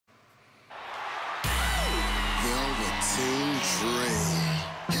Velveteen Dream.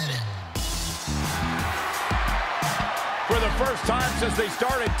 For the first time since they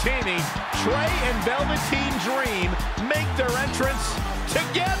started teaming, Trey and Velveteen Dream make their entrance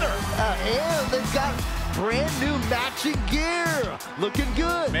together. And they've got brand new matching gear. Looking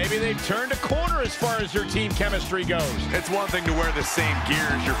good. Maybe they've turned a corner as far as their team chemistry goes. It's one thing to wear the same gear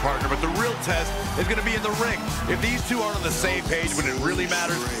as your partner, but the real test is going to be in the ring. If these two aren't on the same page when it really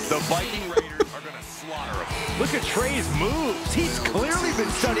matters, the Viking Raiders are going to slaughter them. Look at Trey's moves. He's clearly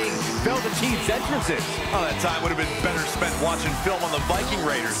been studying Velveteen's entrances. Oh, that time would have been better spent watching film on the Viking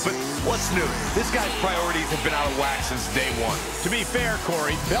Raiders. But what's new? This guy's priorities have been out of whack since day one. To be fair,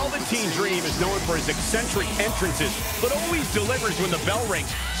 Corey, Velveteen Dream is known for his eccentric entrances, but always delivers when the bell rings.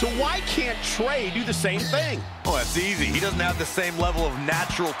 So why can't Trey do the same thing? Oh, that's easy. He doesn't have the same level of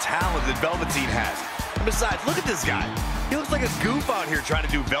natural talent that Velveteen has. And besides, look at this guy. He looks like a goof out here trying to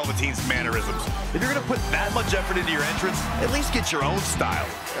do Velveteen's mannerisms. If you're going to put that much effort into your entrance, at least get your own style.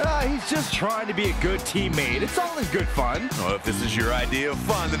 He's just trying to be a good teammate. It's all in good fun. Well, if this is your idea of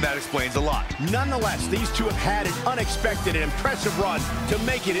fun, then that explains a lot. Nonetheless, these two have had an unexpected and impressive run to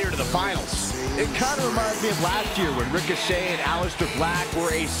make it here to the finals. It kind of reminds me of last year when Ricochet and Aleister Black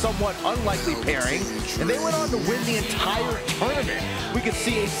were a somewhat unlikely pairing, and they went on to win the entire tournament. We could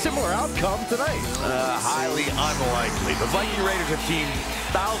see a similar outcome tonight. Highly unlikely. The Viking Raiders have teamed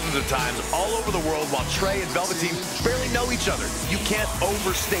thousands of times all over the world while Trey and Velveteen barely know each other. You can't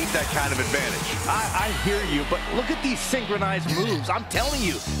overstate that kind of advantage. I hear you, but look at these synchronized moves. I'm telling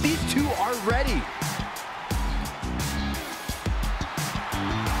you, these two are ready.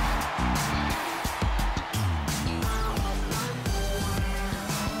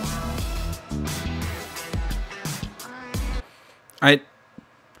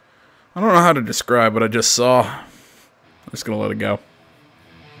 I don't know how to describe what I just saw. I'm just gonna let it go.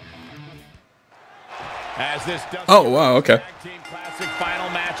 As this oh wow, okay. Team Classic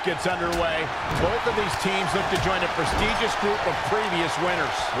final match gets underway, both of these teams look to join a prestigious group of previous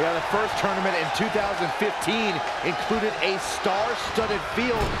winners. Yeah, the first tournament in 2015 included a star-studded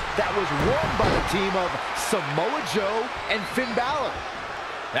field that was won by the team of Samoa Joe and Finn Balor.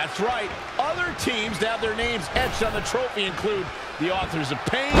 That's right. Other teams that have their names etched on the trophy include the Authors of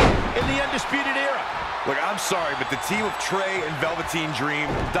Pain and the Undisputed Era. Look, I'm sorry, but the team of Trey and Velveteen Dream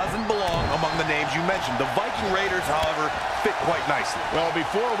doesn't belong among the names you mentioned. The Viking Raiders, however, fit quite nicely. Well,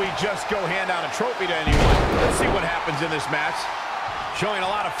 before we just go hand out a trophy to anyone, let's see what happens in this match. Showing a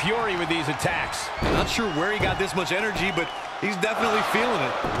lot of fury with these attacks. Not sure where he got this much energy, but he's definitely feeling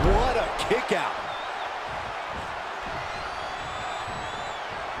it. What a kick out.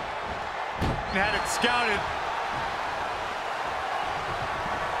 Had it scouted.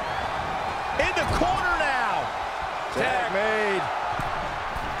 In the corner now. Tag made.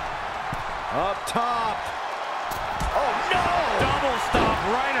 Up top. Oh, no! Double stop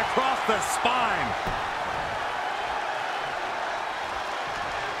right across the spine.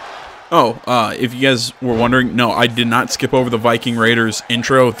 Oh, if you guys were wondering, no, I did not skip over the Viking Raiders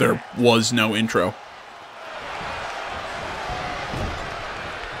intro. There was no intro.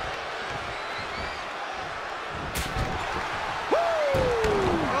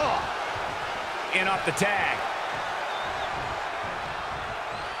 Off the tag.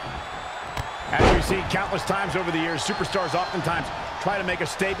 As we've seen countless times over the years, superstars oftentimes try to make a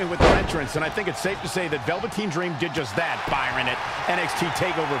statement with their entrance, and I think it's safe to say that Velveteen Dream did just that, Byron, at NXT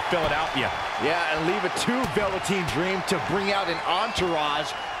TakeOver Philadelphia. Yeah, and leave it to Velveteen Dream to bring out an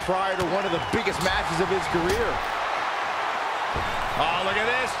entourage prior to one of the biggest matches of his career. Oh, look at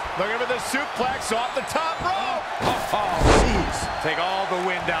this. Looking for the suplex off the top rope. Oh, jeez. Take all the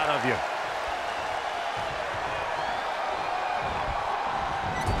wind out of you.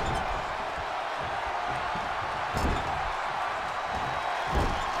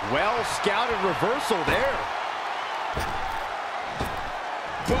 Well-scouted reversal there.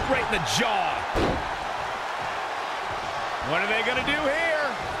 Boot right in the jaw. What are they going to do here?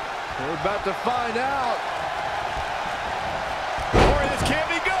 We're about to find out. Boy, this can't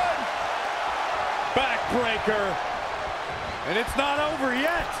be good. Backbreaker. And it's not over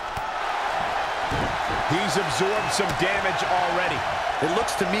yet. He's absorbed some damage already. It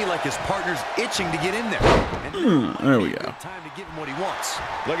looks to me like his partner's itching to get in there. There we go. Time to give him what he wants.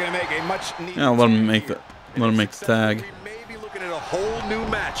 Looking to make a much needed. Yeah, let him make the tag. We may be looking at a whole new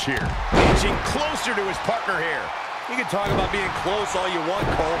match here. Inching closer to his partner here. You can talk about being close all you want,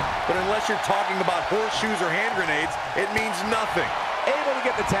 Cole, but unless you're talking about horseshoes or hand grenades, it means nothing. Able to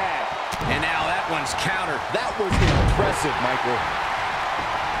get the tag. And now that one's countered. That was impressive, Michael.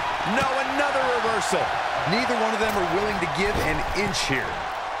 No, another reversal. Neither one of them are willing to give an inch here.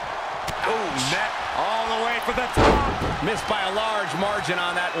 Ouch. Net all the way for the top. Missed by a large margin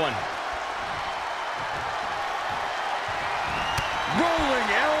on that one. Rolling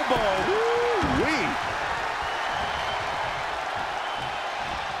elbow. Woo-wee.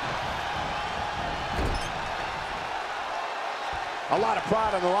 A lot of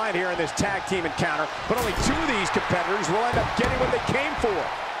pride on the line here in this tag team encounter, but only two of these competitors will end up getting what they came for.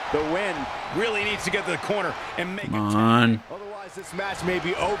 The win really needs to get to the corner and make it. Come on. Otherwise, this match may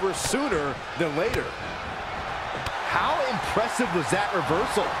be over sooner than later. How impressive was that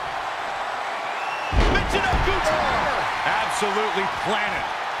reversal? Mention of Gucci. Absolutely planted.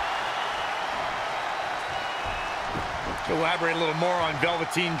 Elaborate a little more on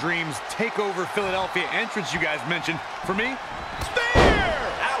Velveteen Dream's TakeOver Philadelphia entrance you guys mentioned. For me, Spear!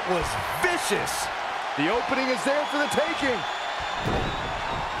 That was vicious. The opening is there for the taking.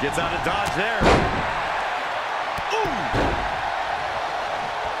 gets out of dodge there. Ooh.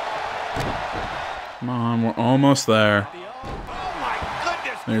 Come on, we're almost there. Oh my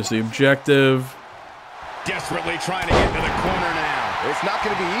goodness. There's the objective. Desperately trying to get to the corner now. It's not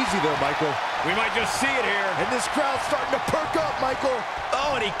going to be easy, though, Michael. We might just see it here. And this crowd's starting to perk up, Michael.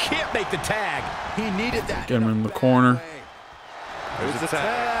 Oh, and he can't make the tag. He needed that. Get him in the corner. There's the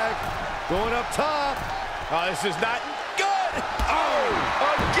tag. Going up top. Oh, this is not good. Oh,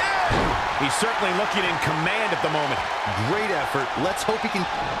 again. He's certainly looking in command at the moment. Great effort. Let's hope he can.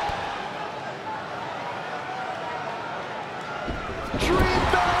 Dream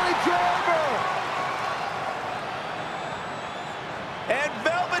Valley Driver. And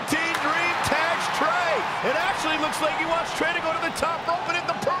Velveteen Dream tags Trey. It actually looks like he wants Trey to go to the top rope and hit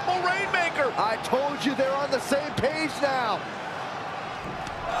the Purple Rainmaker. I told you they're on the same page now.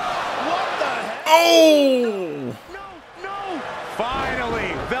 What the heck? Oh! No.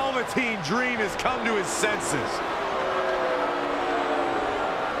 Finally, Velveteen Dream has come to his senses.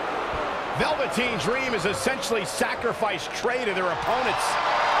 Velveteen Dream has essentially sacrificed Trey to their opponents.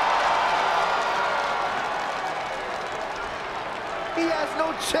 He has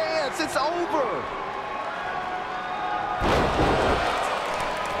no chance. It's over.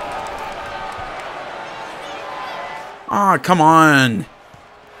 Ah, come on.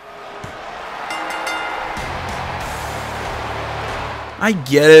 I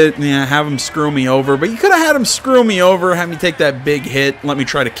get it. Yeah, have him screw me over, but you could have had him screw me over, have me take that big hit, let me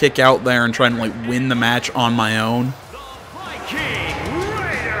try to kick out there and try and like win the match on my own.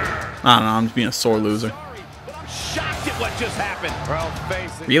 I don't know, I'm just being a sore loser. But I'm shocked at what just happened. Well,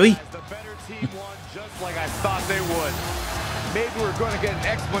 face it, Really? the better team won just like I thought they would. Maybe we're going to get an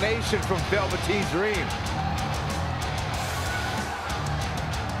explanation from Velveteen Dream.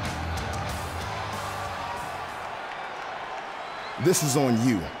 This is on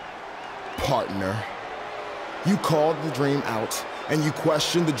you, partner. You called the Dream out, and you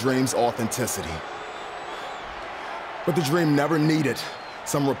questioned the Dream's authenticity. But the Dream never needed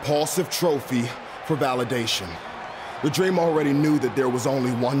some repulsive trophy for validation. The Dream already knew that there was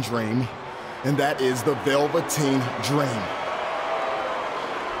only one Dream, and that is the Velveteen Dream.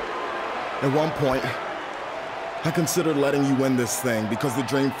 At one point, I considered letting you win this thing because the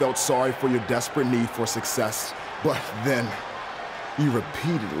Dream felt sorry for your desperate need for success. But then, you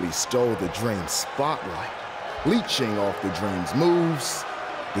repeatedly stole the Dream's spotlight, leeching off the Dream's moves,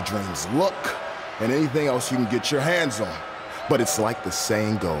 the Dream's look, and anything else you can get your hands on. But it's like the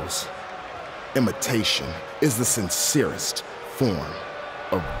saying goes, imitation is the sincerest form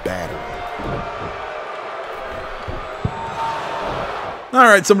of battery. All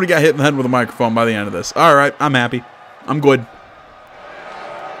right, somebody got hit in the head with a microphone by the end of this. All right, I'm happy. I'm good.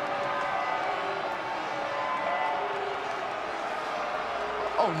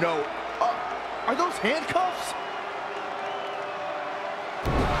 Oh, no. Are those handcuffs?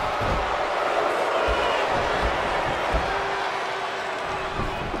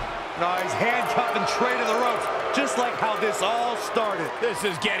 No, he's handcuffing Trey to the ropes, just like how this all started. This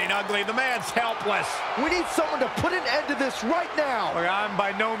is getting ugly. The man's helpless. We need someone to put an end to this right now. Look, I'm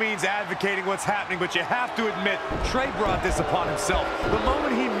by no means advocating what's happening, but you have to admit, Trey brought this upon himself. The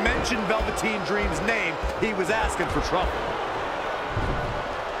moment he mentioned Velveteen Dream's name, he was asking for trouble.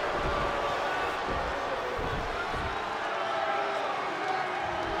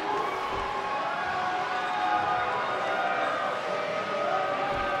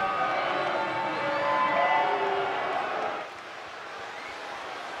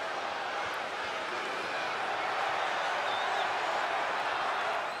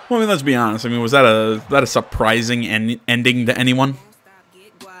 Well, I mean, let's be honest. I mean, was that a surprising ending to anyone?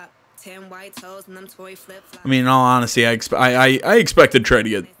 I mean, in all honesty, I expected Trey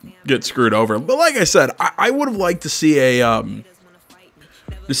to get screwed over. But like I said, I would have liked to see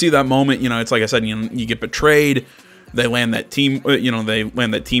to see that moment, you know, it's like I said, you know, you get betrayed. They land that team, you know, they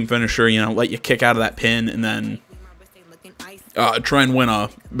land that team finisher, you know, let you kick out of that pin, and then try and win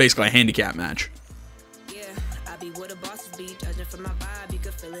basically a handicap match.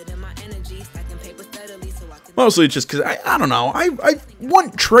 Mostly just because I don't know. I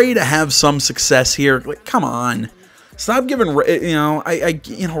want Trey to have some success here. Like, come on, stop giving. You know,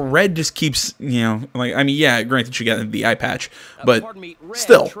 you know, Red just keeps, you know, like, I mean, yeah, granted she got the eye patch, but pardon me, Red,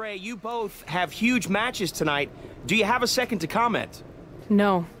 still. Trey, you both have huge matches tonight. Do you have a second to comment?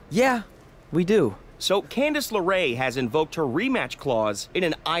 No. Yeah, we do. So, Candice LeRae has invoked her rematch clause in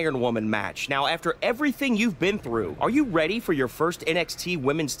an Iron Woman match. Now, after everything you've been through, are you ready for your first NXT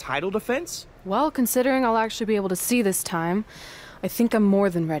Women's title defense? Well, considering I'll actually be able to see this time, I think I'm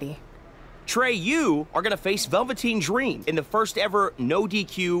more than ready. Trey, you are going to face Velveteen Dream in the first ever no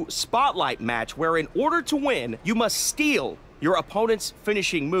DQ spotlight match, where in order to win, you must steal your opponent's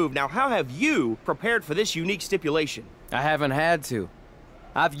finishing move. Now, how have you prepared for this unique stipulation? I haven't had to.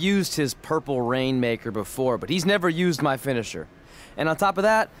 I've used his Purple Rainmaker before, but he's never used my finisher. And on top of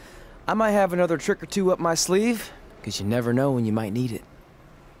that, I might have another trick or two up my sleeve, because you never know when you might need it.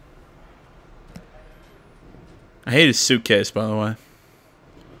 I hate his suitcase, by the way.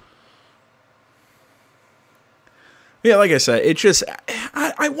 Yeah, like I said, it's just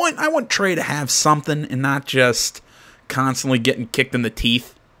I want Trey to have something and not just constantly getting kicked in the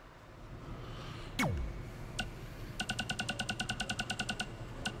teeth.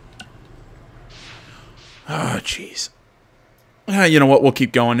 Oh, jeez. You know what? We'll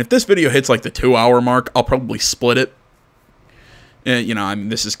keep going. If this video hits like the 2-hour mark, I'll probably split it. You know, I mean,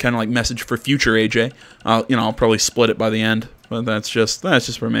 this is kind of like message for future AJ. You know, I'll probably split it by the end, but that's just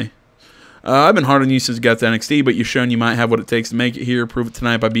for me. I've been hard on you since you got to NXT, but you've shown you might have what it takes to make it here. Prove it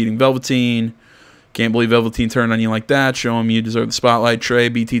tonight by beating Velveteen. Can't believe Velveteen turned on you like that. Show him you deserve the spotlight. Trey,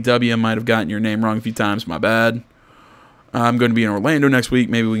 BTW, might have gotten your name wrong a few times. My bad. I'm going to be in Orlando next week.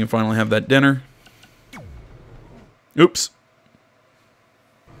 Maybe we can finally have that dinner. Oops.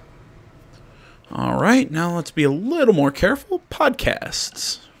 All right, now let's be a little more careful.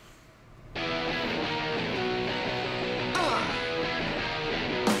 Podcasts.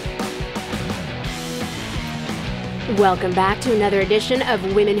 Welcome back to another edition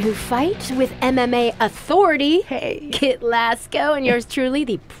of Women Who Fight with MMA Authority. Hey. Kit Lasco and yours truly,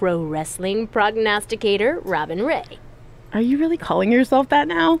 the pro wrestling prognosticator, Robin Ray. Are you really calling yourself that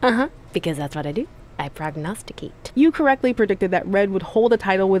now? Uh-huh, because that's what I do. I prognosticate. You correctly predicted that Red would hold a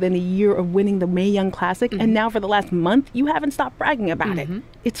title within a year of winning the Mae Young Classic, and now for the last month, you haven't stopped bragging about it.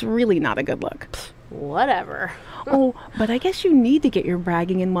 It's really not a good look. Whatever. Oh, but I guess you need to get your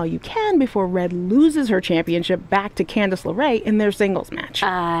bragging in while you can before Red loses her championship back to Candice LeRae in their singles match.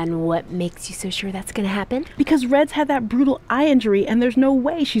 And what makes you so sure that's going to happen? Because Red's had that brutal eye injury, and there's no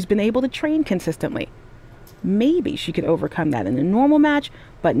way she's been able to train consistently. Maybe she could overcome that in a normal match,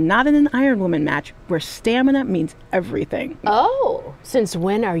 but not in an Iron Woman match where stamina means everything. Oh, since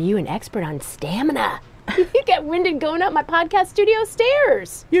when are you an expert on stamina? You get winded going up my podcast studio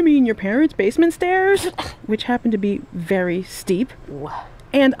stairs. You mean your parents' basement stairs? Which happen to be very steep.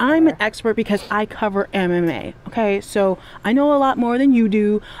 And I'm an expert because I cover MMA, okay? So I know a lot more than you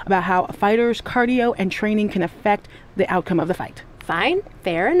do about how a fighter's cardio and training can affect the outcome of the fight. Fine,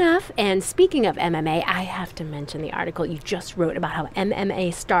 fair enough. And speaking of MMA, I have to mention the article you just wrote about how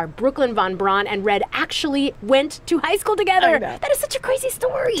MMA star Brooklyn Von Braun and Red actually went to high school together. That is such a crazy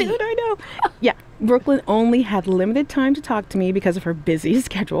story. Dude, I know. Yeah, Brooklyn only had limited time to talk to me because of her busy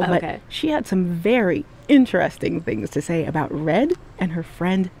schedule, but she had some very interesting things to say about Red and her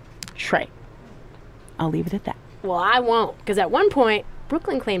friend Trey. I'll leave it at that. Well, I won't, because at one point,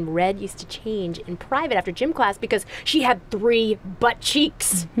 Brooklyn claimed Red used to change in private after gym class because she had 3 butt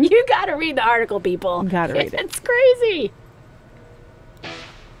cheeks. You gotta read the article, people. Gotta read it. It's crazy.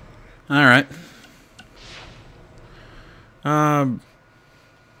 All right. Well,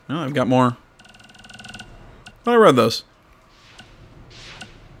 I've got more. I read those.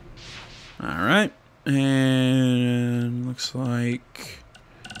 All right. And looks like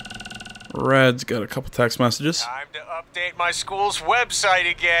Red's got a couple text messages. Time to update my school's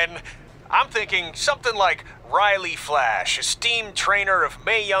website again. I'm thinking something like Riley Flash, esteemed trainer of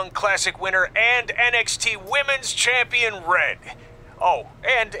Mae Young Classic winner and NXT Women's Champion Red. Oh,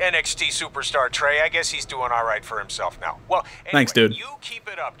 and NXT superstar Trey. I guess he's doing all right for himself now. Well, anyway, thanks, dude. You keep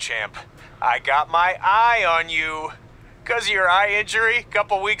it up, champ. I got my eye on you. 'Cause of your eye injury a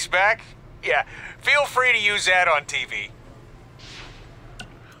couple weeks back? Yeah, feel free to use that on TV.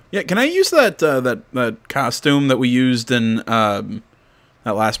 Yeah, can I use that costume that we used in that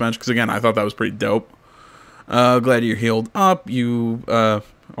last match? Because again, I thought that was pretty dope. Glad you're healed up. You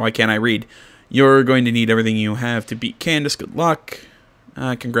Why can't I read? You're going to need everything you have to beat Candace. Good luck.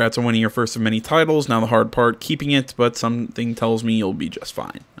 Congrats on winning your first of many titles. Now the hard part, keeping it, but something tells me you'll be just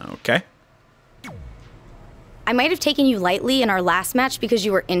fine. Okay. I might have taken you lightly in our last match because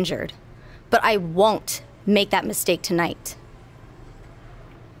you were injured, but I won't make that mistake tonight.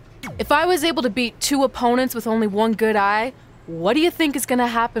 If I was able to beat 2 opponents with only 1 good eye, what do you think is gonna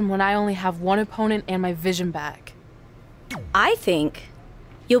happen when I only have 1 opponent and my vision back? I think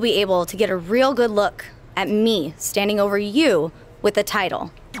you'll be able to get a real good look at me standing over you with the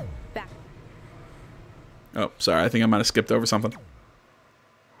title. Oh, sorry. I think I might have skipped over something.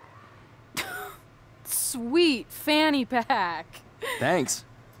 Sweet fanny pack. Thanks.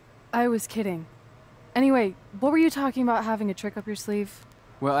 I was kidding. Anyway, what were you talking about having a trick up your sleeve?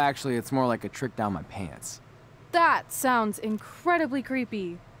 Well, actually, it's more like a trick down my pants. That sounds incredibly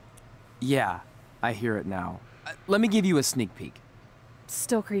creepy. Yeah, I hear it now. Let me give you a sneak peek.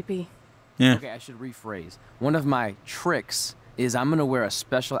 Still creepy. Yeah. Okay, I should rephrase. One of my tricks is I'm gonna wear a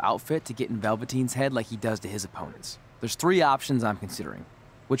special outfit to get in Velveteen's head like he does to his opponents. There's 3 options I'm considering.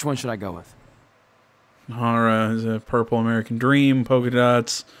 Which one should I go with? Hara is a purple American Dream, polka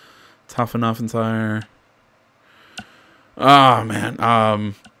dots, tough enough entire. Oh man.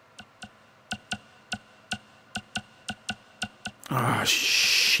 Oh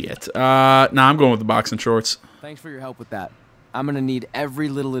shit. Nah, I'm going with the boxing shorts. Thanks for your help with that. I'm gonna need every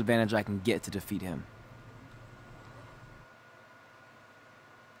little advantage I can get to defeat him.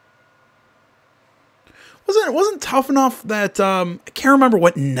 It wasn't tough enough that I can't remember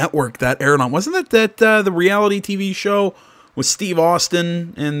what network that aired on. Wasn't that the reality TV show with Steve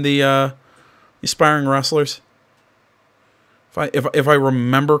Austin and the aspiring wrestlers? If I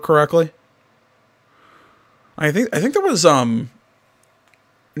remember correctly, I think there was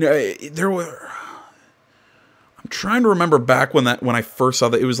there were. I'm trying to remember back when I first saw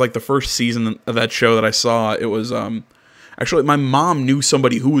that. It was like the first season of that show that I saw. It was actually my mom knew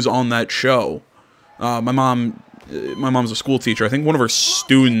somebody who was on that show. My mom's a school teacher. I think one of her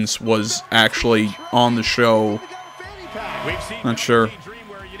students was actually on the show. Not sure.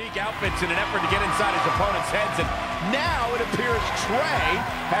 Wear unique outfits in an effort to get inside his opponent's heads, and now it appears Trey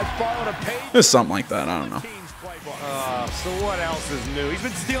has followed a page. It's something like that. I don't know. So what else is new? He's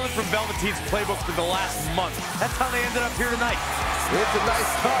been stealing from Velveteen's playbook for the last month. That's how they ended up here tonight. It's a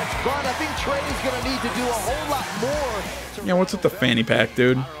nice touch, but I think Trey's going to need to do a whole lot more. Yeah, what's with the fanny pack,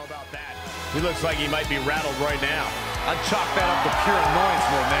 dude? He looks like he might be rattled right now. I'd chalk that up to pure annoyance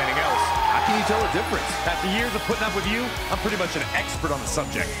more than anything else. How can you tell the difference? After years of putting up with you, I'm pretty much an expert on the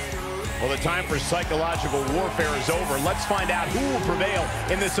subject. Well, the time for psychological warfare is over. Let's find out who will prevail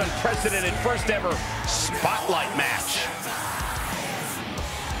in this unprecedented first ever Spotlight match.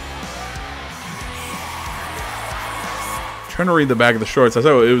 Trying to read the back of the shorts. I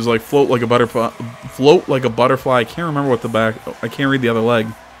thought it was like float like a butterfly. Float like a butterfly. I can't remember what the back. I can't read the other leg.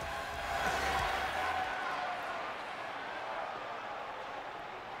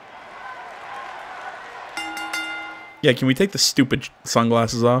 Yeah, can we take the stupid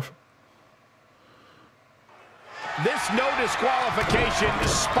sunglasses off? This no disqualification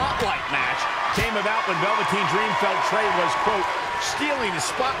Spotlight match came about when Velveteen Dream felt Trey was, quote, stealing the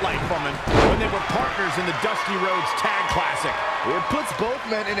spotlight from him when they were partners in the Dusty Rhodes Tag Classic. It puts both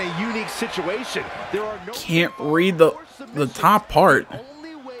men in a unique situation. There are no Can't read the top part.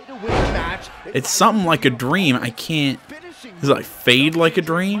 It's something like a dream. I can't. Is it like fade like a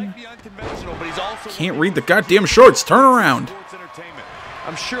dream? Can't read the goddamn shorts. Turn around.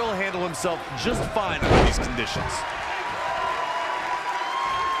 I'm sure he'll handle himself just fine under these conditions.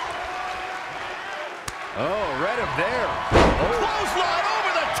 Oh, read him there. Oh. Clothesline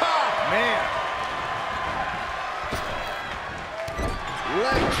over the top. Man.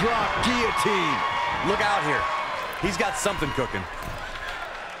 Leg drop guillotine. Look out here. He's got something cooking.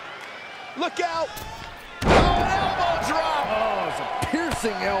 Look out. Oh, an elbow drop. Oh, it's a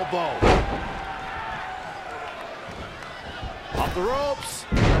piercing elbow. Off the ropes.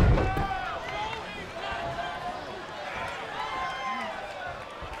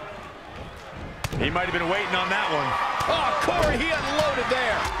 He might have been waiting on that one. Oh, Corey, he unloaded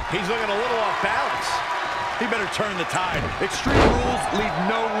there. He's looking a little off balance. He better turn the tide. Extreme rules leave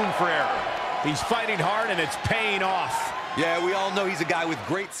no room for error. He's fighting hard, and it's paying off. Yeah, we all know he's a guy with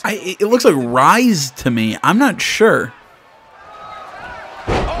great... It looks like Rise to me. I'm not sure.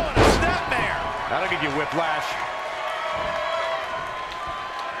 Oh, and a snapmare. That'll give you whiplash.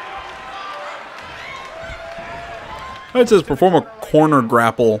 It says perform a corner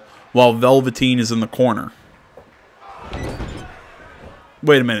grapple while Velveteen is in the corner.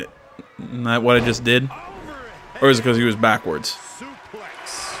 Wait a minute. Isn't that what I just did? Or is it because he was backwards?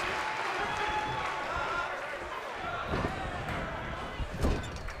 Suplex.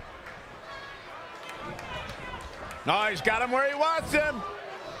 No, he's got him where he wants him.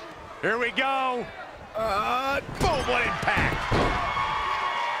 Here we go. Boom, what impact.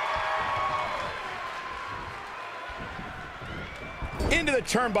 Into the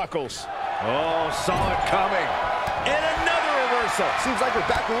turnbuckles. Oh, saw it coming. And another reversal. Seems like we're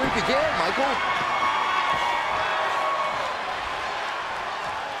back where we began, Michael.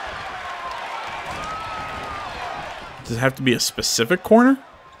 Does it have to be a specific corner?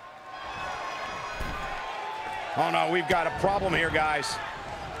 Oh, no, we've got a problem here, guys.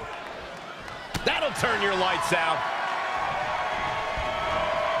 That'll turn your lights out.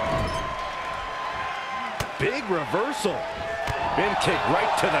 Big reversal. Bin kick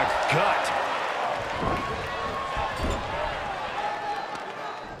right to the gut.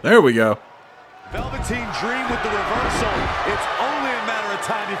 There we go. Velveteen Dream with the reversal. It's only a matter of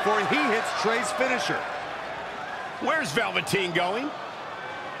time before he hits Trey's finisher. Where's Velveteen going?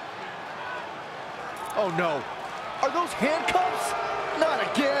 Oh, no. Are those handcuffs? Not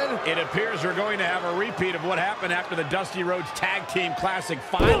again. It appears we're going to have a repeat of what happened after the Dusty Rhodes Tag Team Classic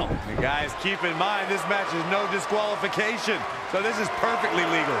final. And guys, keep in mind, this match is no disqualification, so this is perfectly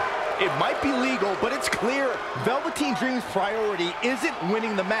legal. It might be legal, but it's clear Velveteen Dream's priority isn't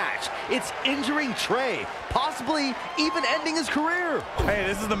winning the match. It's injuring Trey, possibly even ending his career. Hey,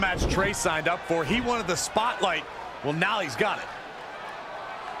 this is the match Trey signed up for. He wanted the spotlight. Well, now he's got it.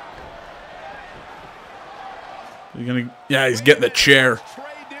 Yeah, he's getting the chair.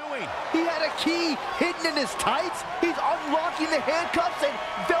 He had a key hidden in his tights. He's unlocking the handcuffs, and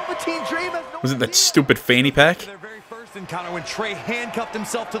Velveteen Dream has no Was it that stupid fanny pack? Their very first encounter when Trey handcuffed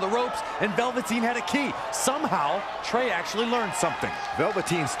himself to the ropes and Velveteen had a key. Somehow, Trey actually learned something.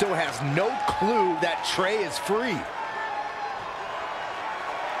 Velveteen still has no clue that Trey is free.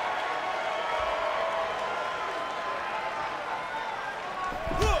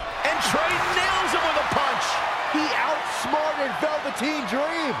 And Trey nails him with a punch. He outsmarted Velveteen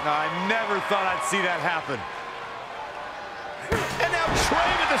Dream. I never thought I'd see that happen. And now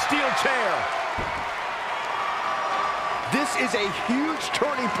Trey with the steel chair. This is a huge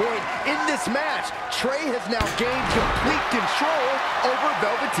turning point in this match. Trey has now gained complete control over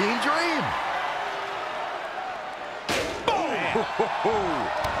Velveteen Dream.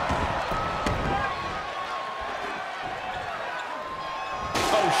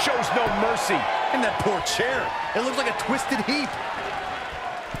 Oh, shows no mercy. And that poor chair. It looks like a twisted heap.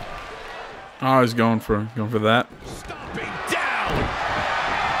 Oh, I was going for that. Stomping down.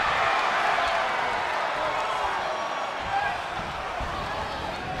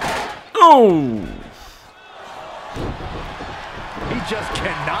 Oh! He just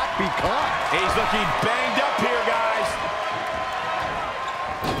cannot be caught. He's looking banged up here, guys.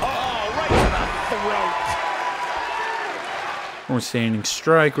 Oh, right to the throat. Or standing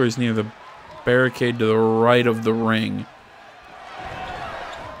strike, or he's near the barricade to the right of the ring.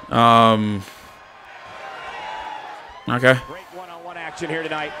 Okay. Great one-on-one action here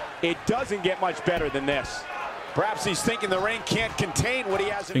tonight. It doesn't get much better than this. Perhaps he's thinking the ring can't contain what he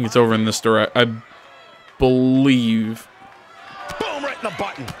has. I think it's over in this direction. I believe. Boom, right in the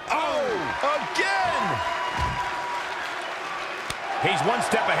button. Oh, again. He's one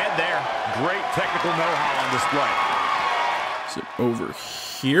step ahead there. Great technical know-how on display. Is it over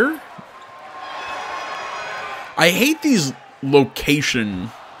here? I hate these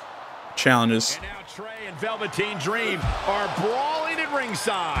location challenges. And now Trey and Velveteen Dream are brawling at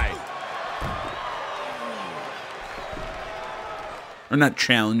ringside. Or not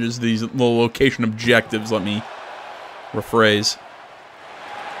challenges, these little location objectives, let me rephrase.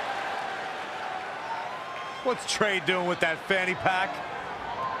 What's Trey doing with that fanny pack?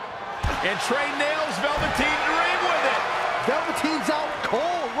 And Trey nails Velveteen Dream with it. Velveteen's out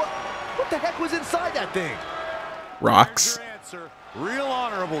cold. What the heck was inside that thing? Rocks. Your answer. Real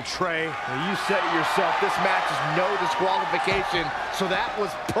honorable, Trey. Well, you said it yourself. This match is no disqualification, so that was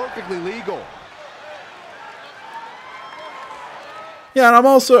perfectly legal. Yeah, and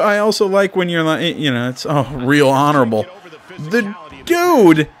I also like when you're like, you know, it's real honorable. The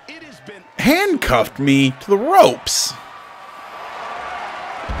dude handcuffed me to the ropes.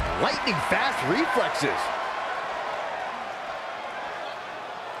 Lightning fast reflexes.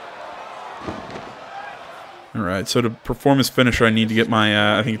 All right, so to perform his finisher, I need to get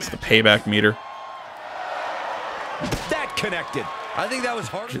my, I think it's the payback meter. That connected. I think that was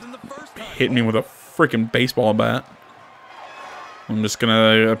harder than the first time. Hit me with a freaking baseball bat. I'm just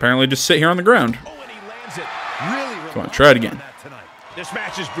gonna apparently just sit here on the ground. Oh, and he lands it. Really Come on, try it again. This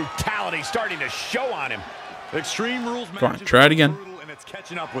match's brutality starting to show on him. Extreme Rules. Come on, try it again. And it's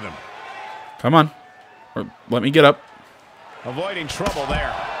catching up with him. Come on. Or let me get up. Avoiding trouble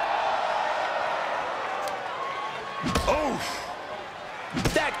there. Oh,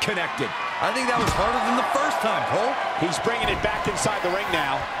 that connected. I think that was harder than the first time, Cole. He's bringing it back inside the ring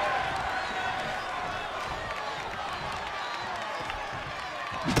now.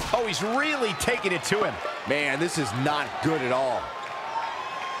 Oh, he's really taking it to him. Man, this is not good at all.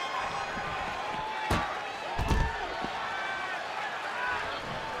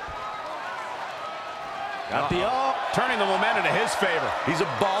 Got the turning the momentum to his favor. He's a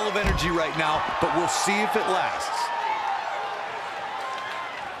ball of energy right now, but we'll see if it lasts.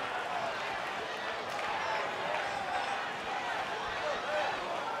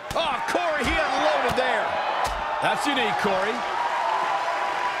 Oh, Corey, he unloaded there. That's unique, Corey.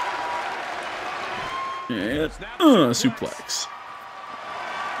 And suplex.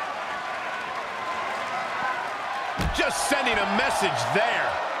 Just sending a message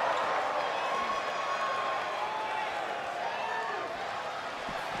there.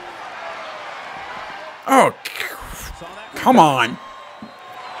 Oh, come on.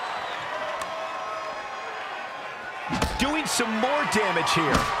 Doing some more damage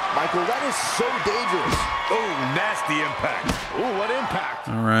here. Michael, that is so dangerous. Oh, nasty impact. Ooh, what impact.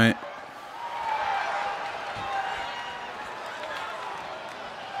 All right.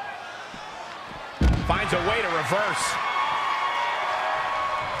 Finds a way to reverse.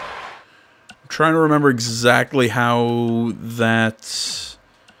 I'm trying to remember exactly how that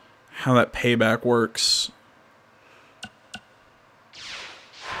payback works.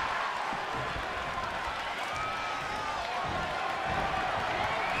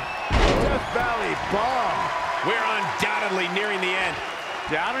 Death Valley bomb. We're undoubtedly nearing the end.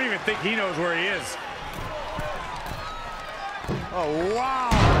 Yeah, I don't even think he knows where he is. Oh, wow.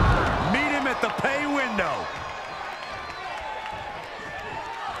 Meet him at the pay window.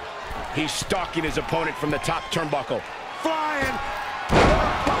 He's stalking his opponent from the top turnbuckle. Flying.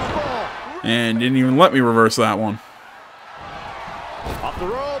 And didn't even let me reverse that one. Off the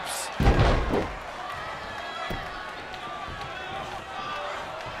ropes.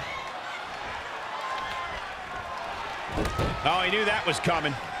 Oh, he knew that was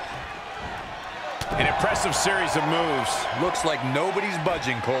coming. An impressive series of moves. Looks like nobody's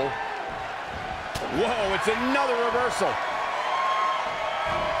budging, Cole. Whoa, it's another reversal.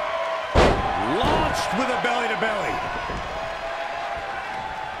 Launched with a belly-to-belly.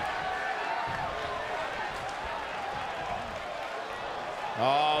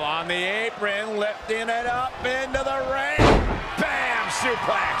 All on the apron, lifting it up into the ring. Bam,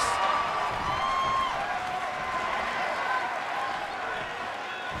 suplex.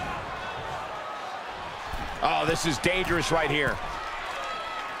 Oh, this is dangerous right here.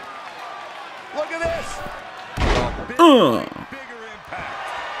 Look at this. Bigger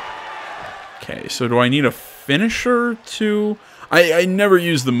impact. Okay, so do I need a finisher to... I never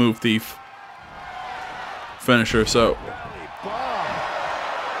use the move thief finisher, so...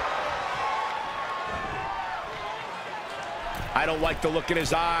 I don't like the look in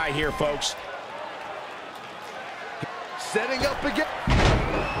his eye here, folks. Setting up again.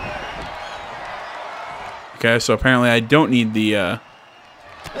 Okay, so apparently I don't need the... I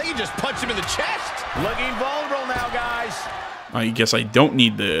think he just punched him in the chest. Looking vulnerable now, guys. I guess I don't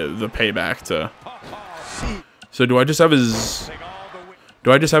need the payback to... So do I just have his...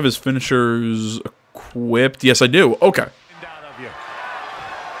 Do I just have his finishers equipped? Yes, I do. Okay.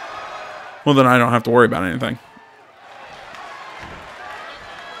 Well, then I don't have to worry about anything.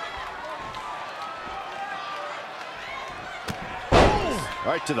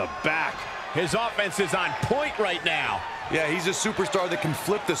 Right to the back. His offense is on point right now. Yeah, he's a superstar that can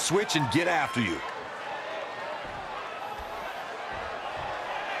flip the switch and get after you.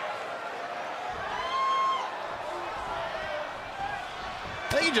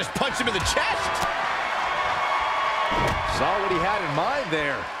 I think he just punched him in the chest. Saw what he had in mind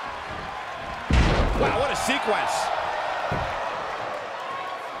there. Wow, what a sequence.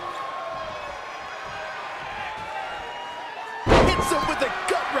 Hits him with a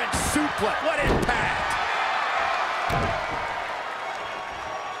gut-wrench suplex. What impact.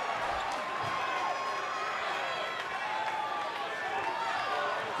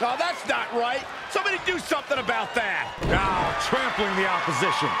 Oh, that's not right. Somebody do something about that. Now, trampling the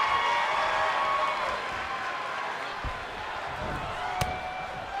opposition.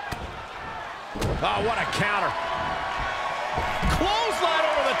 Oh, what a counter. Clothesline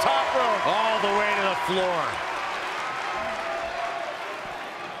over the top rope. All the way to the floor.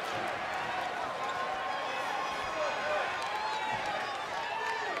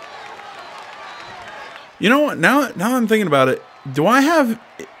 You know what? Now I'm thinking about it. Do I have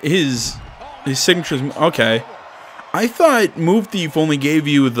his signatures? Okay. I thought Move Thief only gave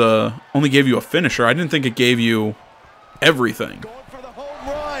you a finisher. I didn't think it gave you everything. Going for the home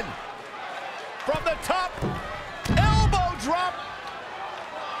run. From the top. Elbow drop.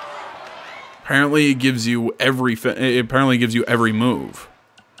 Apparently it gives you every move.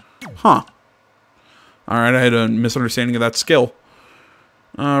 Huh. Alright, I had a misunderstanding of that skill.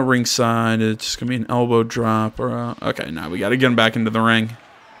 Ringside, it's gonna be an elbow drop or okay, now we gotta get him back into the ring.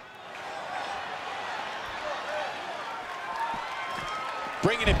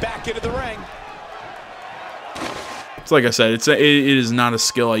 Bringing it back into the ring. It's like I said, it is not a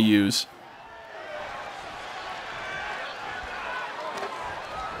skill I use.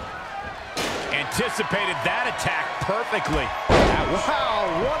 Anticipated that attack perfectly. Wow,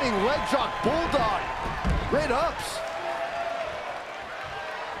 running leg drop bulldog. Great ups.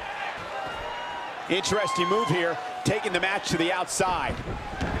 Interesting move here, taking the match to the outside.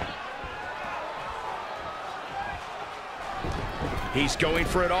 He's going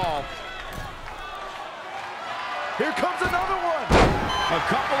for it all. Here comes another one. A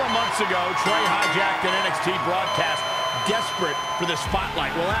couple of months ago, Trey hijacked an NXT broadcast, desperate for the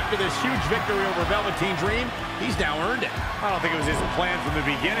spotlight. Well, after this huge victory over Velveteen Dream, he's now earned it. I don't think it was his plan from the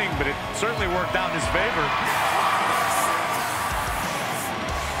beginning, but it certainly worked out in his favor.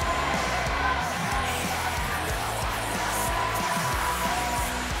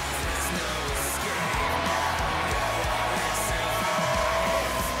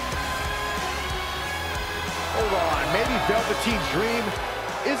 Hold on, maybe Velveteen Dream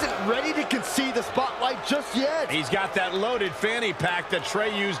isn't ready to concede the spotlight just yet. He's got that loaded fanny pack that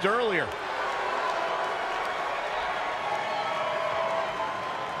Trey used earlier.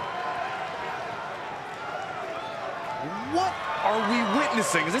 What are we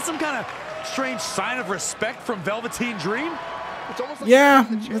witnessing? Is this some kind of strange sign of respect from Velveteen Dream? It's almost like Yeah,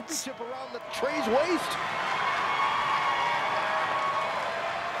 the championship around the Trey's waist.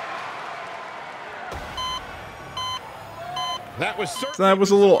 That was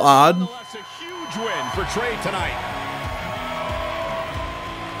a little odd. That's a huge win for Trey tonight.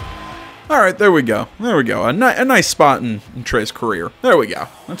 All right, there we go. There we go. A nice spot in Trey's career. There we go.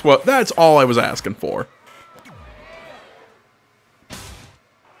 That's all I was asking for.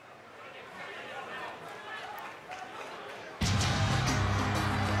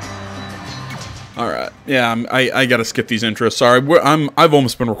 All right. Yeah, I gotta skip these intros. Sorry, I've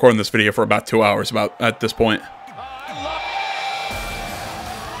almost been recording this video for about 2 hours at this point.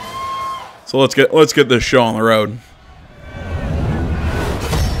 So let's get this show on the road.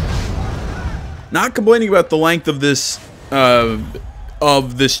 Not complaining about the length of this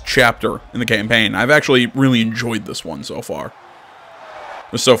chapter in the campaign. I've actually really enjoyed this one so far.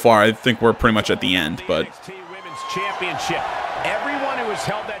 So far, I think we're pretty much at the end, but. Everyone who has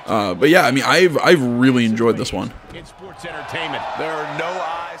held that But yeah, I mean, I've really enjoyed this one. in sports entertainment. There are no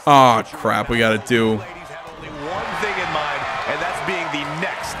eyes. Oh crap, we gotta do. Ladies have only one thing in mind, and that's being the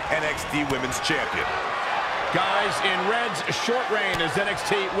next NXT Women's Champion. Guys, in Red's short reign as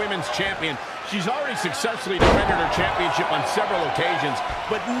NXT Women's Champion, she's already successfully defended her championship on several occasions,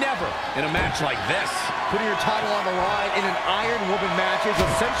 but never in a match like this. Putting your title on the line in an Iron Woman match is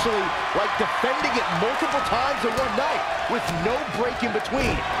essentially like defending it multiple times in one night with no break in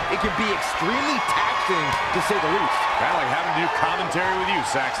between. It can be extremely taxing, to say the least. Kind of like having to do commentary with you,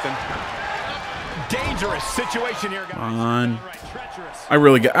 Saxton. Dangerous situation here, guys. Come on. I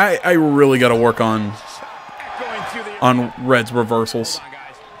really got to work on Red's reversals. Come on,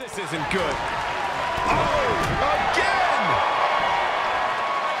 guys. This isn't good. Again!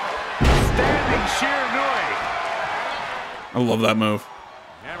 Standing Shiranui. I love that move.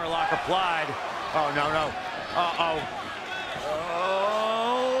 Hammerlock applied. Oh, no. Uh-oh.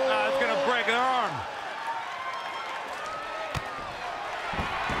 It's going to break her arm.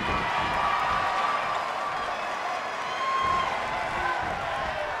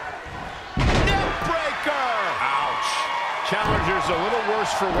 Challenger's a little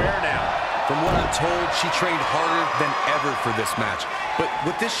worse for wear now. From what I'm told, she trained harder than ever for this match. But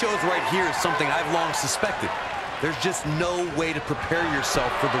what this shows right here is something I've long suspected. There's just no way to prepare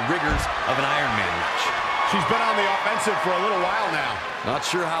yourself for the rigors of an Iron Man match. She's been on the offensive for a little while now. Not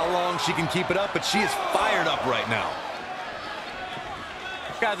sure how long she can keep it up, but she is fired up right now.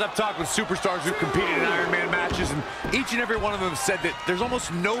 Guys, I've talked with superstars who've competed in Iron Man matches, and each and every one of them said that there's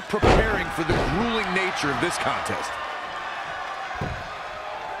almost no preparing for the grueling nature of this contest.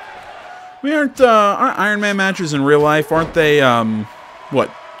 We aren't Iron Man matches in real life, aren't they?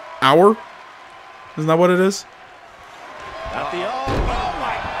 What, hour? Isn't that what it is? At the oh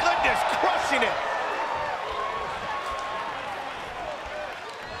my goodness, crushing it.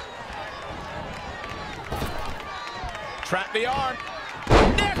 Trap the arm.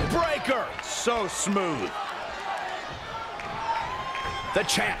 Neck breaker. So smooth. The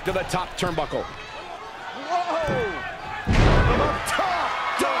champ to the top turnbuckle. Whoa! From up top,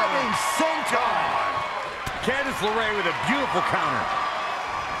 diving senton. Candice LeRae with a beautiful counter.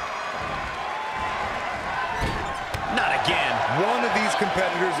 Not again. One of these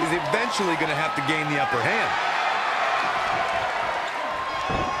competitors is eventually going to have to gain the upper hand.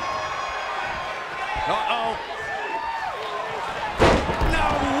 Uh-oh. No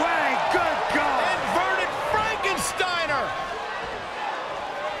way. Good God. Inverted Frankensteiner.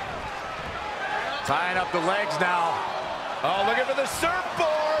 Tying up the legs now. Oh, looking for the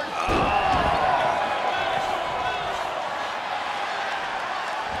surfboard.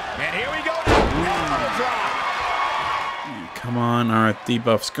 And here we go. Elbow drop. Come on. All right,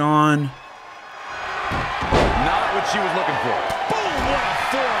 debuff's gone. Not what she was looking for. Boom, what a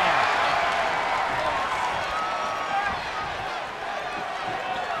forearm.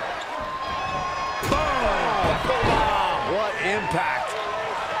 Boom. What impact.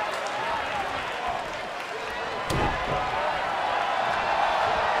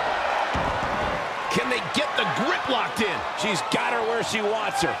 Can they get the grip locked in? She's got her where she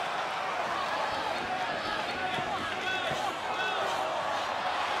wants her.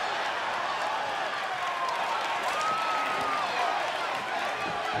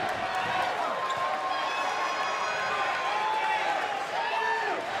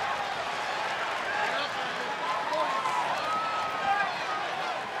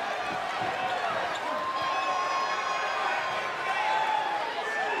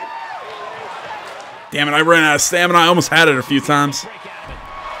 Damn it, I ran out of stamina. I almost had it a few times.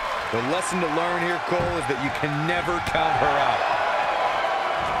 The lesson to learn here, Cole, is that you can never count her out.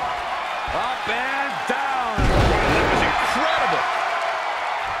 Up and down. That was incredible.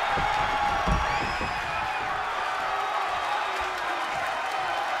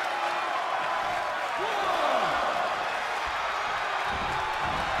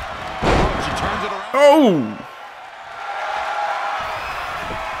 She turns it around. Oh!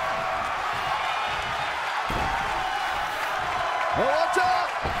 What's up?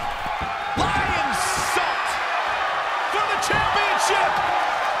 Lion Salt for the championship.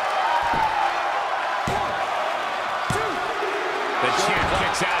 The champ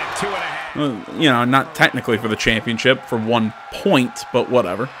kicks out at 2.5. Well, you know, not technically for the championship, for 1 point, but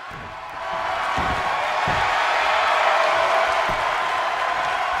whatever.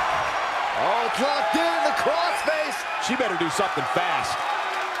 Oh, it's locked in the crossface. She better do something fast.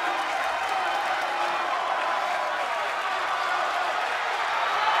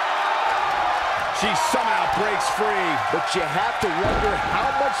 She somehow breaks free. But you have to wonder how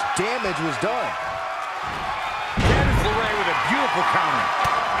much damage was done. Candice LeRae with a beautiful counter.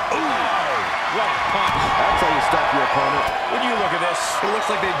 Ooh, what a punch. That's how you stop your opponent. When you look at this, It looks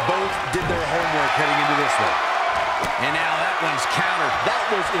like they both did their homework heading into this one. and now that one's countered. That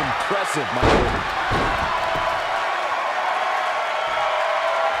was impressive, Michael.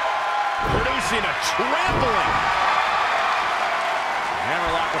 Producing a trampling.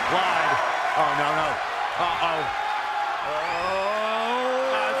 Hammerlock applied. Oh, no, no. Uh-oh. Oh,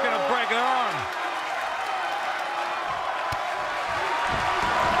 it's going to break an arm.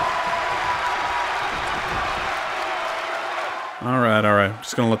 All right, all right.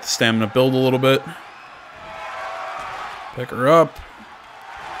 Just going to let the stamina build a little bit. Pick her up.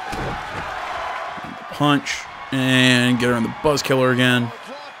 Punch. And get her in the buzz killer again.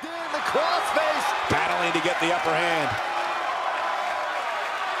 Locked in the crossface. Battling to get the upper hand.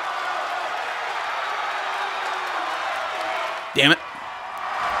 Damn it.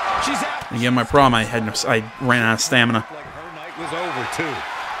 She's out. Again, my problem, I ran out of stamina. Like her night was over, too.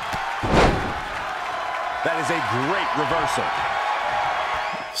 That is a great reversal.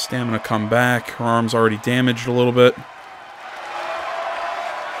 Stamina come back. Her arm's already damaged a little bit.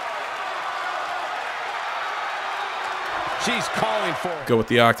 She's calling for it. Go with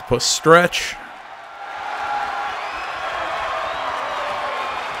the octopus stretch.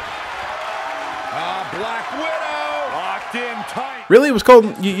 Black Widow. Locked in tight. Really? It was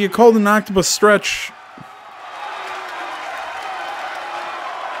called, you called an octopus stretch.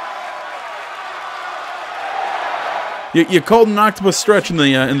 You called an octopus stretch in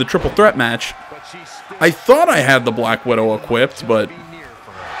the triple threat match. I thought I had the Black Widow equipped, but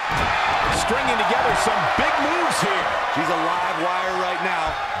Stringing together some big moves here. She's a live wire right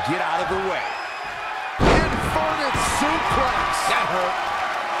now. Get out of her way. Inverted suplex. That hurt.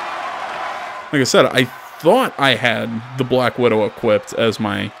 like I said, I thought I had the Black Widow equipped as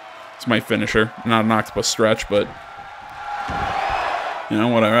my finisher, not an octopus stretch, but you know,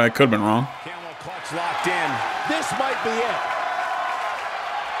 whatever. I could have been wrong. Camel clutch match locked in. This might be it.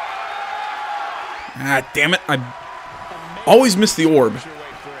 Ah, damn it. I always miss the orb.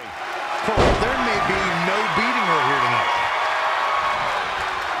 Cole, there may be no beating her here tonight.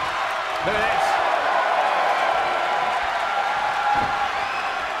 Look at this.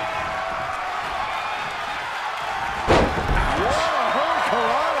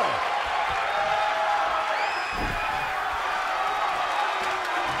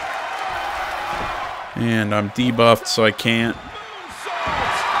 And I'm debuffed, so I can't.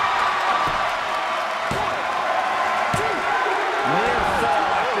 Near fall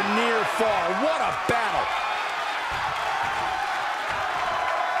after near fall. What a battle.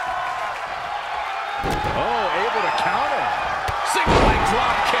 Oh, able to counter. Single leg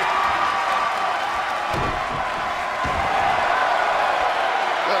drop kick.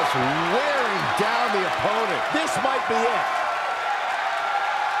 Just wearing down the opponent. This might be it.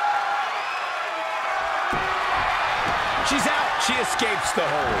 She's out. She escapes the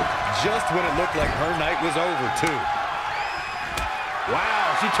hold. Just when it looked like her night was over, too.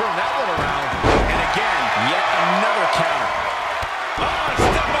 Wow, she turned that one around. And again, yet another counter. Oh,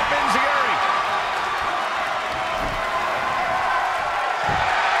 step up Enziguri.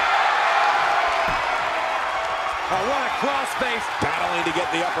 Oh, what a crossface. Battling to get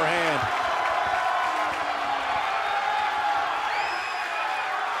the upper hand.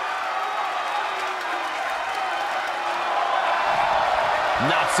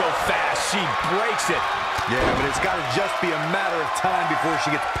 Not so fast. She breaks it. Yeah, but it's got to just be a matter of time before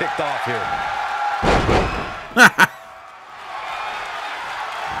she gets picked off here.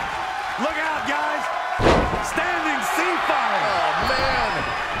 Look out, guys. Standing sea fire. Oh, man.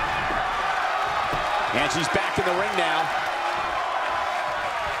 And she's back in the ring now.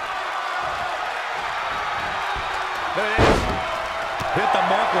 There it is. Hit the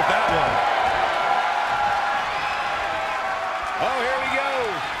mark with that one. Oh, here we go.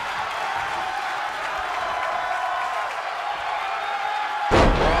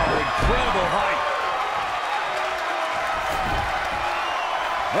 Oh, incredible height.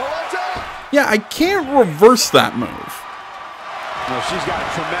 Oh, watch out. Yeah, I can't reverse that move. Well, she's got a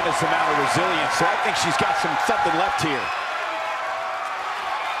tremendous amount of resilience, so I think she's got something left here.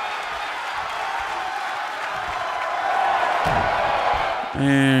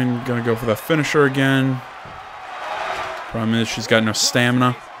 And gonna go for the finisher again. Problem is she's got no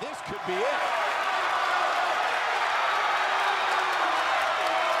stamina. This could be it.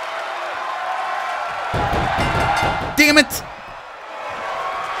 Damn it!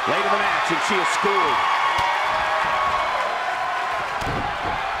 Late in the match, and she is schooled.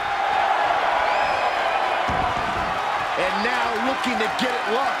 And now looking to get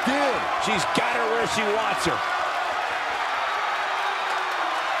it locked in. She's got her where she wants her.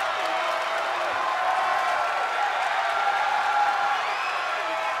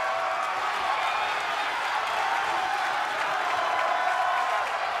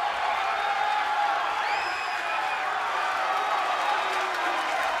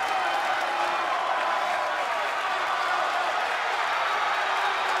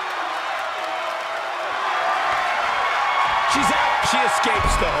 She's out. She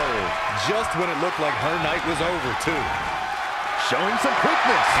escapes the hold. Just when it looked like her night was over, too. Showing some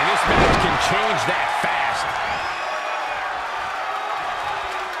quickness. And this match can change that fast.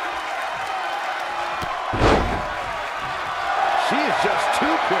 She is just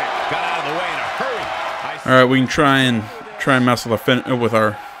too quick. Got out of the way in a hurry. All right, we can try and mess with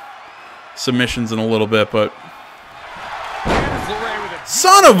our submissions in a little bit, but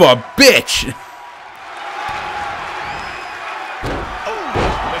son of a bitch!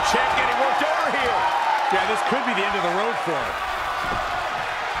 Yeah, this could be the end of the road for her.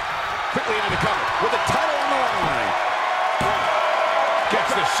 Quickly into the cover with the title on the line.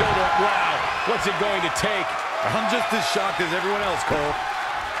 Gets the shoulder up. Wow, what's it going to take? I'm just as shocked as everyone else, Cole.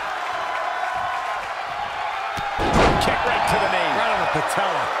 Kick right to the knee. Right on the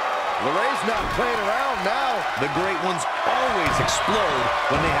patella. LeRae's not playing around now. The great ones always explode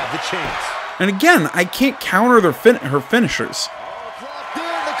when they have the chance. And again, I can't counter her finishers.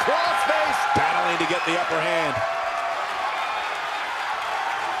 To get the upper hand.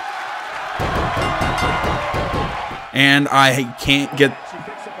 And I can't get... She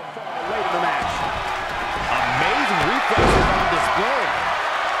picks up a fall late in the match. Amazing reflexes on display.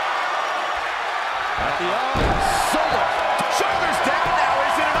 At the arm. So much. Shoulders down now.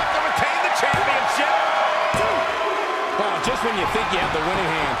 Is it enough to retain the championship? Wow, just when you think you have the winning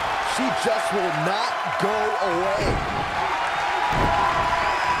hand. She just will not go away.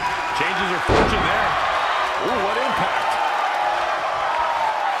 Changes her fortune there. Ooh, what impact.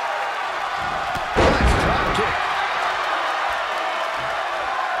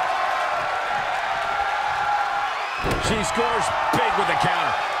 She scores big with the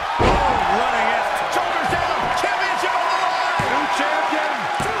counter. Oh, running it. Shoulders down. Championship on the line. New champion.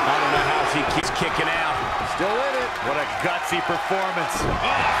 I don't know how she keeps kicking out. Still in it. What a gutsy performance. Oh,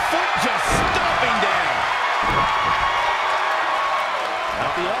 foot just stomping down.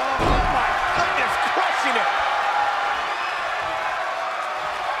 Oh, my goodness, crushing it.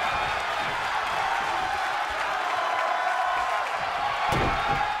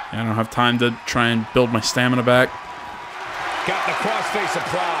 I don't have time to try and build my stamina back. Got the crossface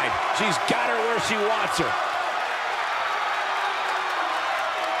applied. She's got her where she wants her.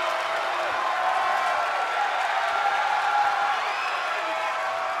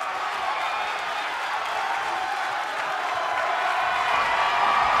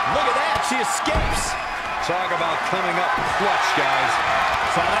 Look at that, she escapes. Talk about coming up clutch, guys.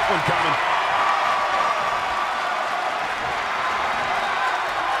 Saw that one coming.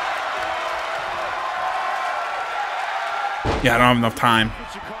 Yeah, I don't have enough time.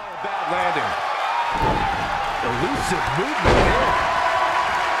 What you call a bad landing. Elusive movement there.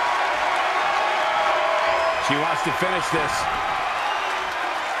 She wants to finish this.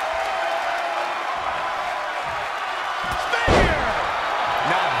 Spear!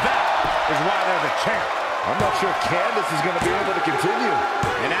 Now that is why they're the champ. I'm not sure Candace is going to be able to continue.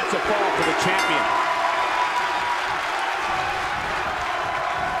 And that's a fall for the champion.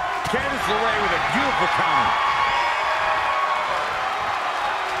 Candice LeRae with a beautiful counter.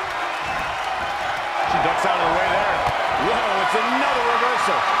 She ducks out of the way there. Whoa, it's another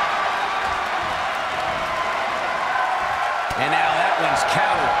reversal. And now that one's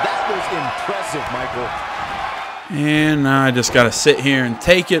countered. That was impressive, Michael. And now I just got to sit here and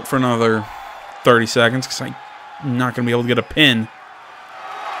take it for another 30 seconds because I'm not going to be able to get a pin.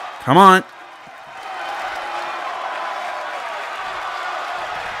 Come on.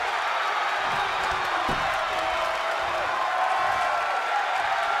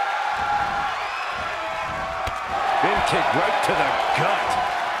 Kick right to the gut.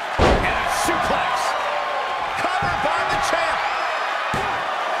 And a suplex. Covered by the champ.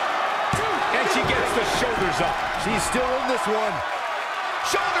 And she gets the shoulders up. She's still in this one.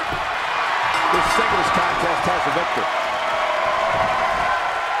 Shoulder. This singles contest has a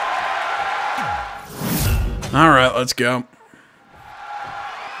victor. All right, let's go.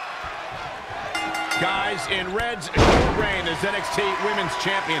 Guys, in red's short reign as NXT Women's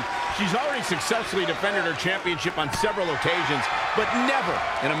Champion, she's already successfully defended her championship on several occasions, but never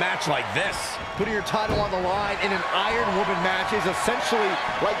in a match like this. Putting your title on the line in an Iron Woman match is essentially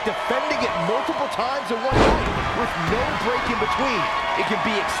like defending it multiple times in one night with no break in between. It can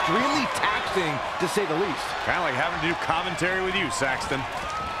be extremely taxing, to say the least. Kind of like having to do commentary with you, Saxton.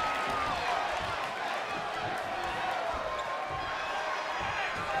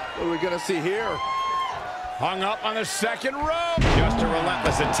 What are we going to see here? Hung up on the second rope. Just a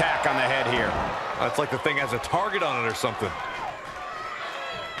relentless attack on the head here. It's like the thing has a target on it or something.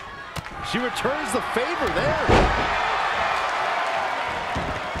 She returns the favor there.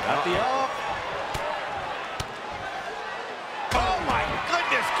 Got the up. Oh my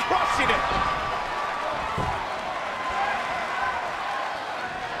goodness, crushing it.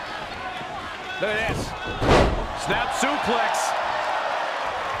 Look at this. Snap suplex.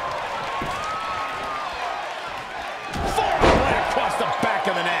 Across the back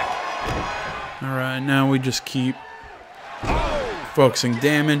of the neck. All right, now we just keep focusing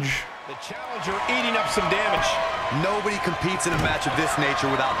damage. The challenger eating up some damage. Nobody competes in a match of this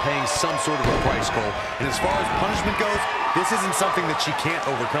nature without paying some sort of a price, Cole. And as far as punishment goes, this isn't something that she can't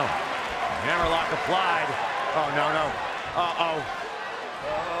overcome. Hammerlock applied. Oh, no, no. Uh-oh.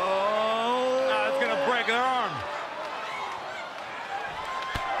 Oh, it's going to break her arm.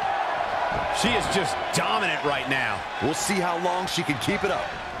 She is just dominant right now. We'll see how long she can keep it up.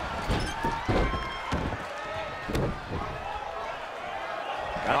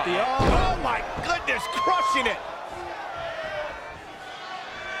 Got the oh my goodness, crushing it.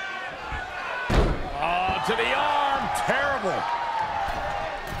 Oh, to the arm, terrible.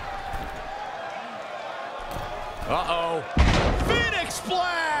 Uh-oh. Phoenix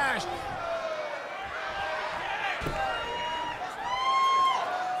splash.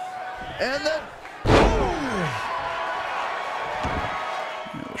 And then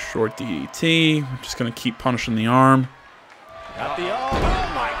short DDT. We're just going to keep punishing the arm. Got the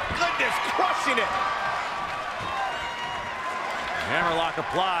oh my goodness, crushing it. Hammerlock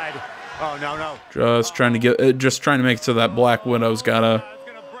applied. Oh no, no. Just trying to make it so that Black Widow's got a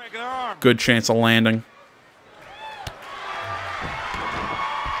good chance of landing.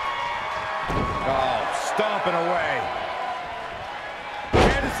 Oh, stomping away.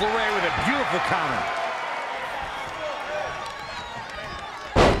 Candice LeRae with a beautiful counter.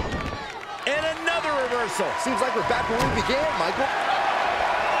 reversal. Seems like we're back where we began, Michael.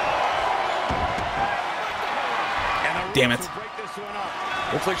 Damn it.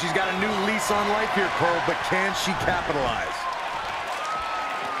 Looks like she's got a new lease on life here, Cole, but can she capitalize?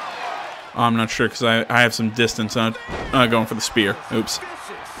 I'm not sure because I have some distance on going for the spear. Oops.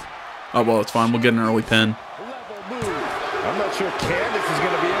 Oh, well, it's fine. We'll get an early pin. I'm not sure Candice is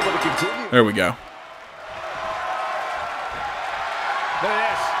going to be able to continue. There we go. Look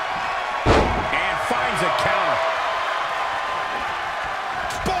at this. And finds a counter.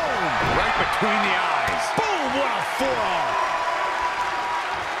 Boom! Right between the eyes. Boom! What a forearm.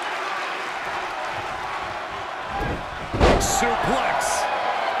 Suplex.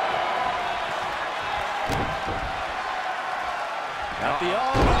 Got the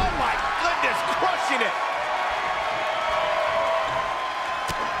arm. Oh my goodness, crushing it.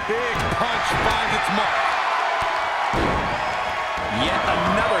 Big punch finds its mark. Yet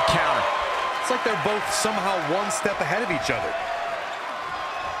another counter. It's like they're both somehow one step ahead of each other.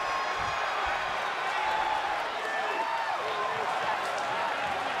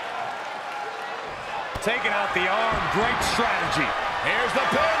 Taking out the arm, great strategy. Here's the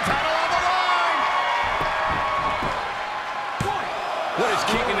pin, title on the line. What is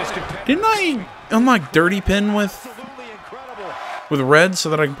keeping this competitive? Didn't I unlock Dirty Pin with Red so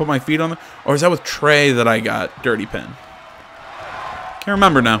that I can put my feet on it? Or is that with Trey that I got Dirty Pin? Can't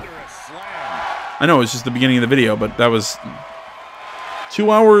remember now. I know it was just the beginning of the video, but that was 2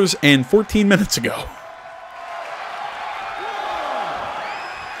 hours and 14 minutes ago.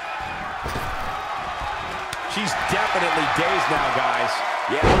 She's definitely dazed now, guys.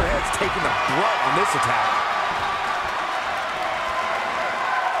 Yeah, her head's taking the brunt on this attack.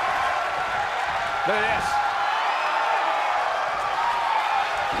 Look at this.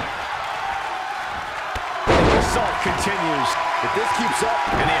 The assault continues. If this keeps up,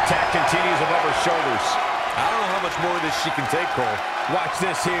 and the attack continues above her shoulders. I don't know how much more of this she can take, Cole. Watch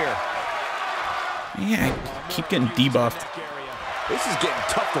this here. Yeah, I keep getting debuffed. this is getting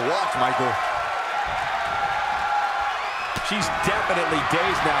tough to watch, Michael. She's definitely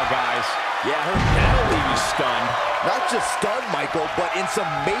dazed now, guys. Yeah, her that'll leave you stunned. Not just stunned, Michael, but in some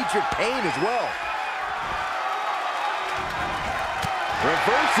major pain as well.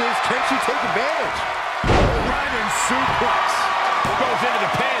 Reverses. Can she take advantage? Running suplex. Goes into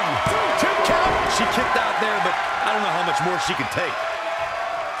the pin. 2 count. She kicked out there, but I don't know how much more she can take.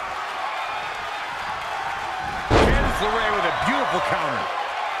 Candice LeRae with a beautiful counter.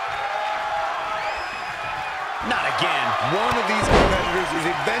 Not again. One of these competitors is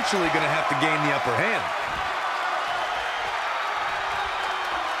eventually going to have to gain the upper hand.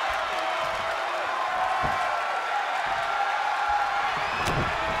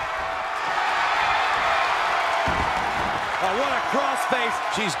 Oh, what a crossface.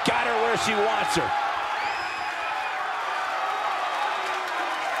 She's got her where she wants her.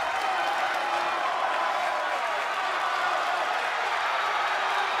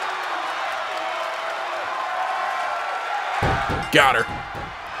 Got her.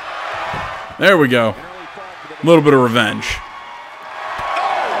 There we go. A little bit of revenge.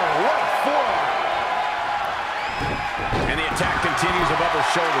 And the attack continues above her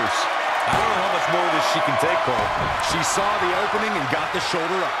shoulders. I don't know how much more of this she can take, Cole. She saw the opening and got the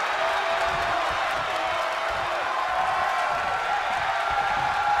shoulder up.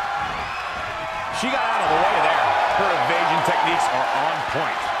 She got out of the way there. Her evasion techniques are on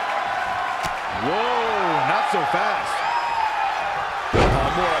point. Whoa, not so fast.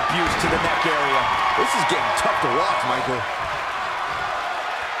 More abuse to the neck area. This is getting tough to watch, Michael.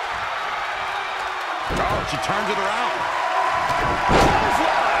 Oh, she turns it around.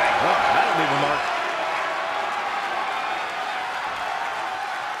 Oh, that'll leave a mark.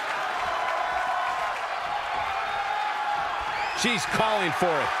 She's calling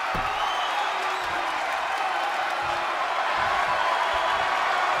for it.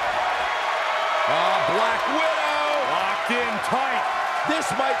 Oh, Black Widow. Locked in tight.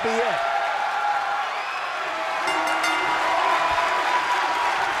 This might be it.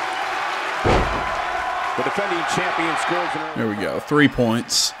 The defending champion scores. There we go. 3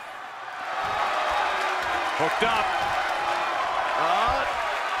 points. Hooked up.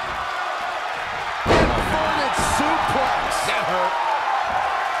 Inverted suplex. That hurt.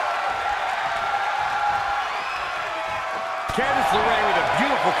 Candice LeRae with a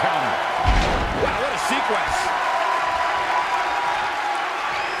beautiful counter. Wow, what a sequence.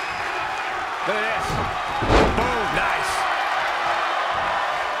 Look at this. Boom, nice.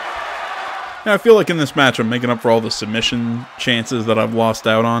 Yeah, I feel like in this match I'm making up for all the submission chances that I've lost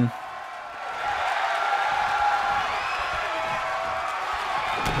out on.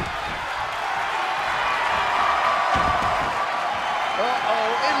 Uh-oh,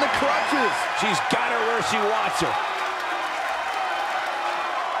 in the crutches. She's got her where she wants her.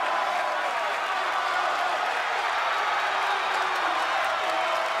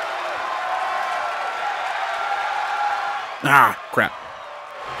 Ah, crap.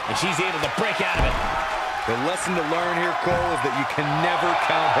 And she's able to break out of it. The lesson to learn here, Cole, is that you can never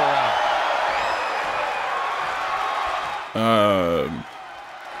count her out.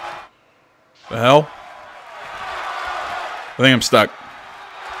 The hell? I think I'm stuck.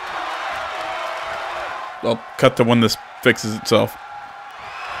 I'll cut to when this fixes itself.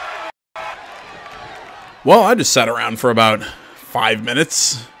 Well, I just sat around for about 5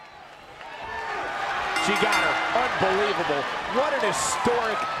 minutes. She got her. Unbelievable. What an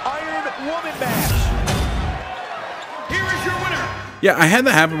historic Iron Woman match. Here is your winner. Yeah, I had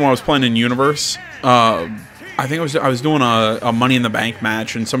that happen when I was playing in Universe. I think I was doing a Money in the Bank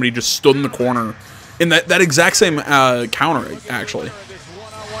match, and somebody just stood in the corner in that exact same counter, actually.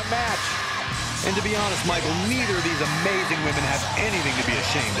 And to be honest, Michael, neither of these amazing women have anything to be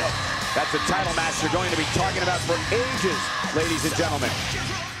ashamed of. That's a title match they're going to be talking about for ages, ladies and gentlemen.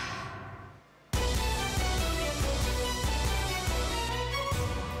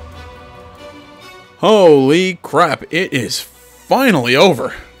 Holy crap, it is finally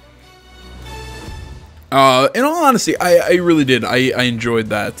over. In all honesty, I really did. I enjoyed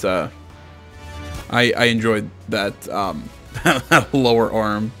that. I enjoyed that that lower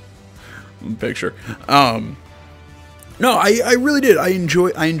arm picture. No, I really did. I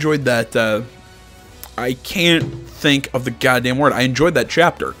enjoyed that. I can't think of the goddamn word. I enjoyed that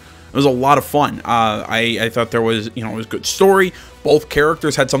chapter. It was a lot of fun. I thought there was, it was a good story. Both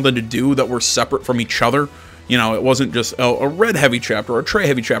characters had something to do that were separate from each other. It wasn't just a Red heavy chapter or a Trey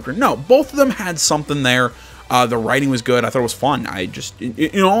heavy chapter. No, both of them had something there. The writing was good. I thought it was fun. I just,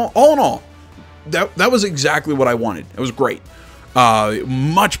 all in all, that was exactly what I wanted. It was great.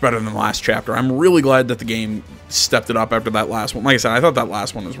 Much better than the last chapter. I'm really glad that the game stepped it up after that last one. Like I said, I thought that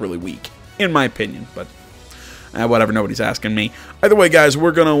last one was really weak, in my opinion, but whatever, nobody's asking me. Either way, guys,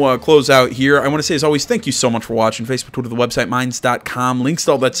 we're going to close out here. I want to say, as always, thank you so much for watching. Facebook, Twitter, the website, minds.com. Links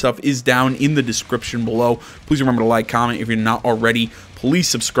to all that stuff is down in the description below. Please remember to like, comment if you're not already. Please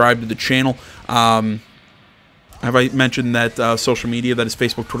subscribe to the channel. Have I mentioned that social media, that is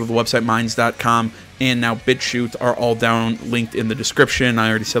Facebook, Twitter, the website, minds.com, and now BitChute are all down linked in the description. I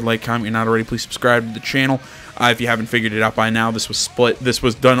already said like, comment, you're not already, please subscribe to the channel. If you haven't figured it out by now, this was split. This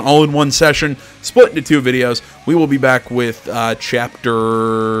was done all in one session, split into 2 videos. We will be back with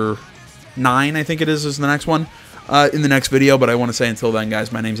Chapter 9, I think it is the next one, in the next video. But I want to say until then,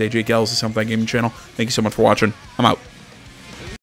 guys, my name's AJ Gels, the Something Gaming Channel. Thank you so much for watching. I'm out.